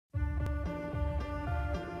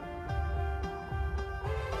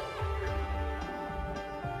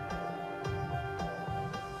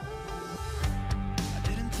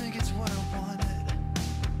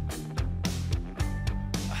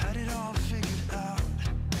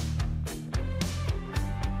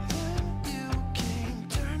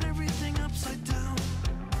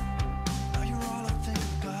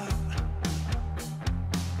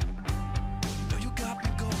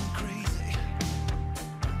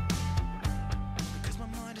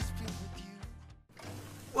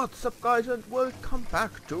What's up guys and welcome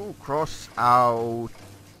back to Crossout.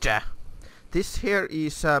 This here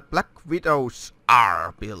is Black Widow's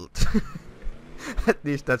R build. At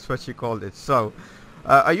least that's what she called it. So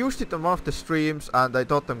I used it on one of the streams and I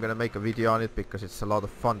thought I'm gonna make a video on it because it's a lot of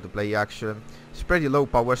fun to play actually. It's pretty low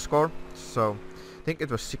power score, so I think it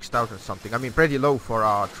was 6,000 something. I mean pretty low for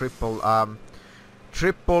a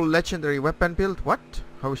triple legendary weapon build. What?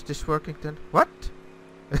 How is this working then? What?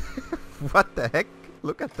 What the heck?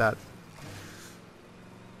 Look at that.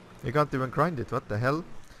 You can't even grind it. What the hell?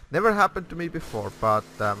 Never happened to me before, but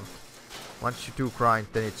once you do grind,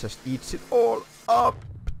 then it just eats it all up.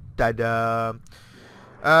 Ta-da!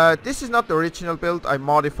 This is not the original build. I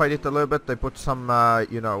modified it a little bit. I put some,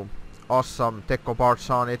 you know, awesome deco parts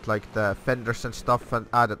on it, like the fenders and stuff, and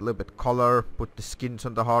added a little bit color. Put the skins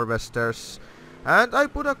on the harvesters, and I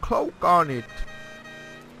put a cloak on it.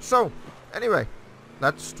 So, anyway,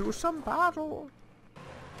 let's do some battle.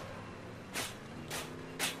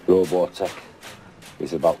 Robotech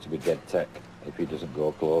is about to be dead tech if he doesn't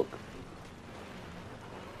go cloak.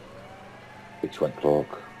 Which went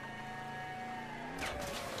cloak.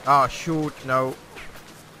 Ah, shoot, no.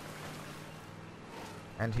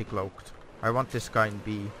 And he cloaked. I want this guy in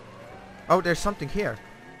B. Oh, there's something here.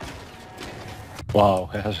 Wow,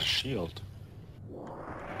 he has a shield.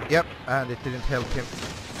 Yep, and it didn't help him.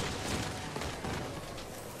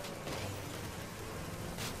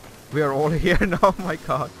 We are all here now, my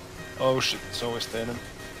god. Oh shit, so is the enemy.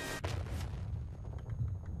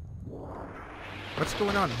 What's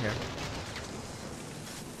going on here?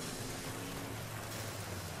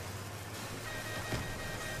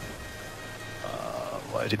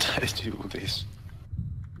 Why did I do this?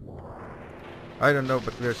 I don't know,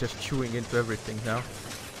 but we're just chewing into everything now.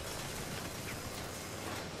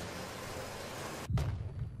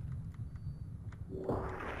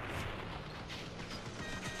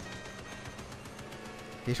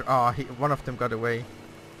 One of them got away.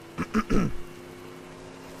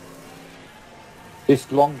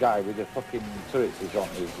 This long guy with the fucking turrets is on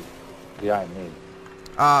is behind me.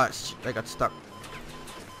 Ah, shit, I got stuck.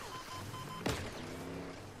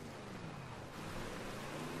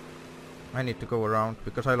 I need to go around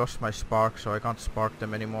because I lost my spark, so I can't spark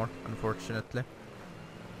them anymore, unfortunately.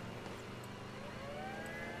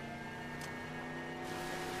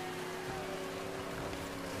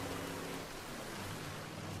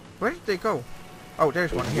 Where did they go? Oh,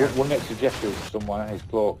 there's one here. One next to Jeffrey, someone his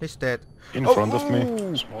cloak. He's dead. In front of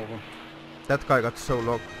me. Small one. That guy got so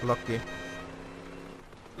lucky.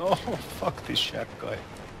 No, fuck this shack guy.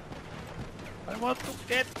 I want to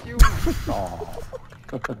get you! Oh.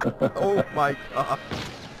 Oh my god.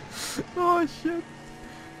 Oh shit.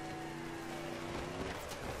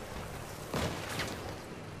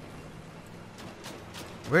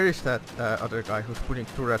 Where is that other guy who's putting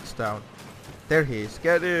turrets down? There he is.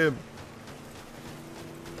 Get him!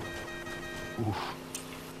 Oof.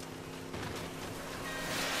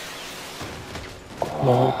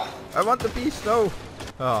 No. I want the beast though!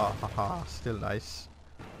 Oh, haha, still nice.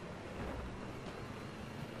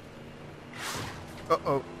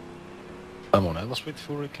 Uh-oh. Someone else with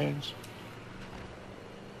hurricanes?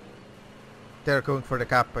 They're going for the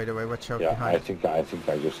cap, by the way. Watch out Yeah, behind. I think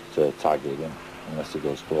I just targeted him, unless he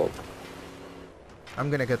goes cloak. I'm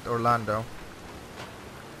gonna get Orlando.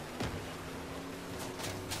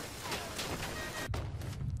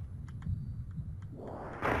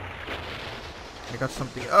 I got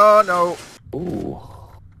something. Oh no! Ooh.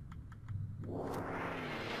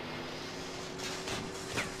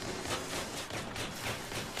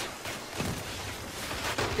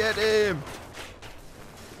 Get him!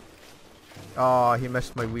 Oh, he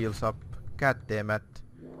messed my wheels up. God damn it.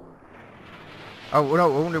 Oh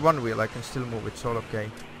no, only one wheel. I can still move. It's all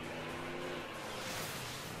okay.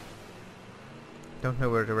 Don't know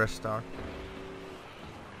where the rest are.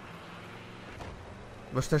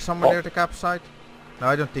 Was there someone near the cap site? No,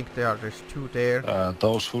 I don't think they are. There's two there.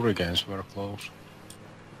 Those hurricanes were close.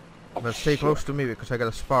 But stay close to me because I got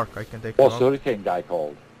a spark. I can take What's them the out. hurricane guy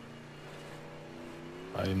called?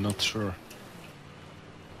 I'm not sure.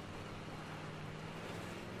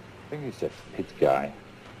 I think he's a pit guy.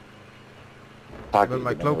 Well,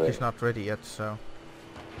 my cloak is not ready yet, so...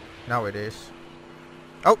 Now it is.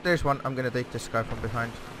 Oh, there's one. I'm gonna take this guy from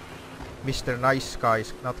behind. Mr. Nice Guy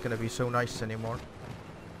is not gonna be so nice anymore.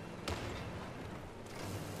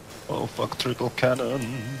 Oh fuck, triple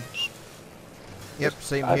cannons. Yep,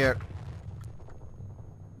 same here.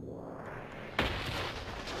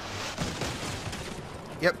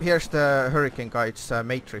 Yep, here's the hurricane guy. It's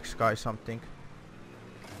Matrix guy something.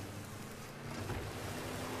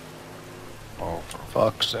 Oh, for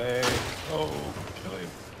Fuck's sake. Oh, kill him.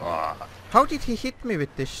 Ah. How did he hit me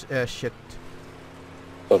with this shit?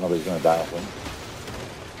 Don't know if he's gonna die, I think.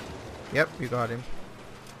 Yep, you got him.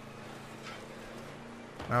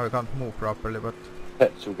 Now I can't move properly, but...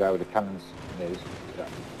 Tetsu guy with the cannons in his... Yeah.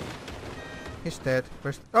 He's dead.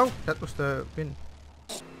 Where's... Oh, that was the win.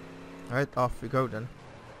 Alright, off we go then.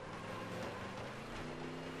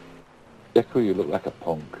 Deku, you look like a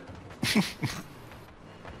punk.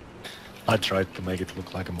 I tried to make it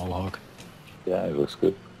look like a mohawk. Yeah, it looks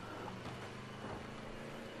good.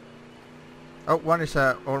 Oh, one is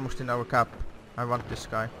almost in our cap. I want this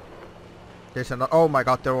guy. There's another... Oh my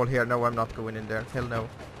god, they're all here. No, I'm not going in there. Hell no.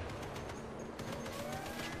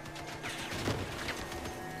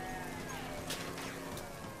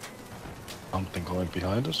 Something going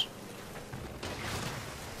behind us.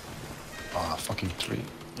 Ah, fucking tree.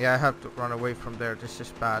 Yeah, I have to run away from there. This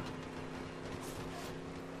is bad.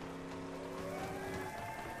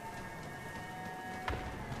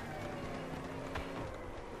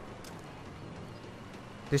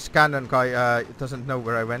 This cannon guy doesn't know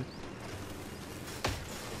where I went.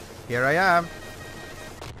 Here I am.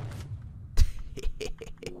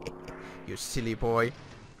 You silly boy.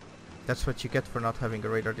 That's what you get for not having a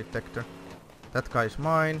radar detector. That guy's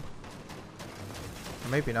mine.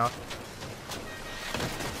 Maybe not.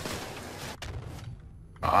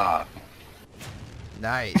 Ah.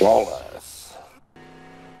 Nice. Flawless.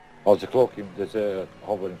 Oh, there's a cloak in, there's a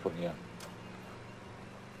hover in front of you.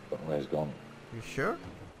 Don't know where he's gone. You sure?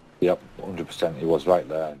 Yep, 100%. He was right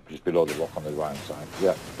there, just below the rock on the right hand side.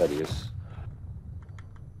 Yep, there he is.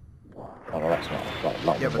 Oh no, that's not.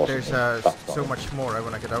 That Yeah, one but wasn't there's him. That's not so him. much more. I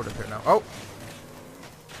want to get out of here now. Oh!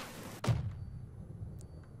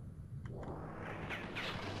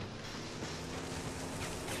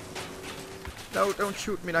 No, don't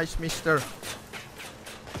shoot me, nice mister.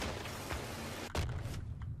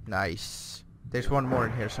 Nice. There's one more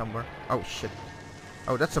in here somewhere. Oh shit.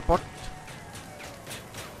 Oh, that's a bot.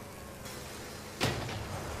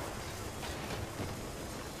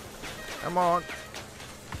 Come on.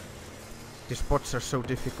 These bots are so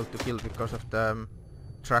difficult to kill because of the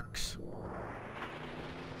tracks.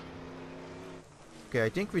 Okay, I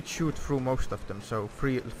think we'd shoot through most of them, so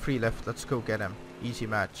three left. Let's go get them. Easy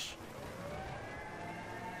match.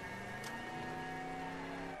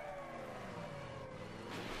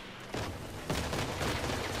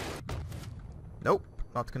 Nope,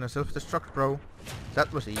 not gonna self-destruct, bro.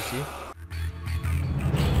 That was easy.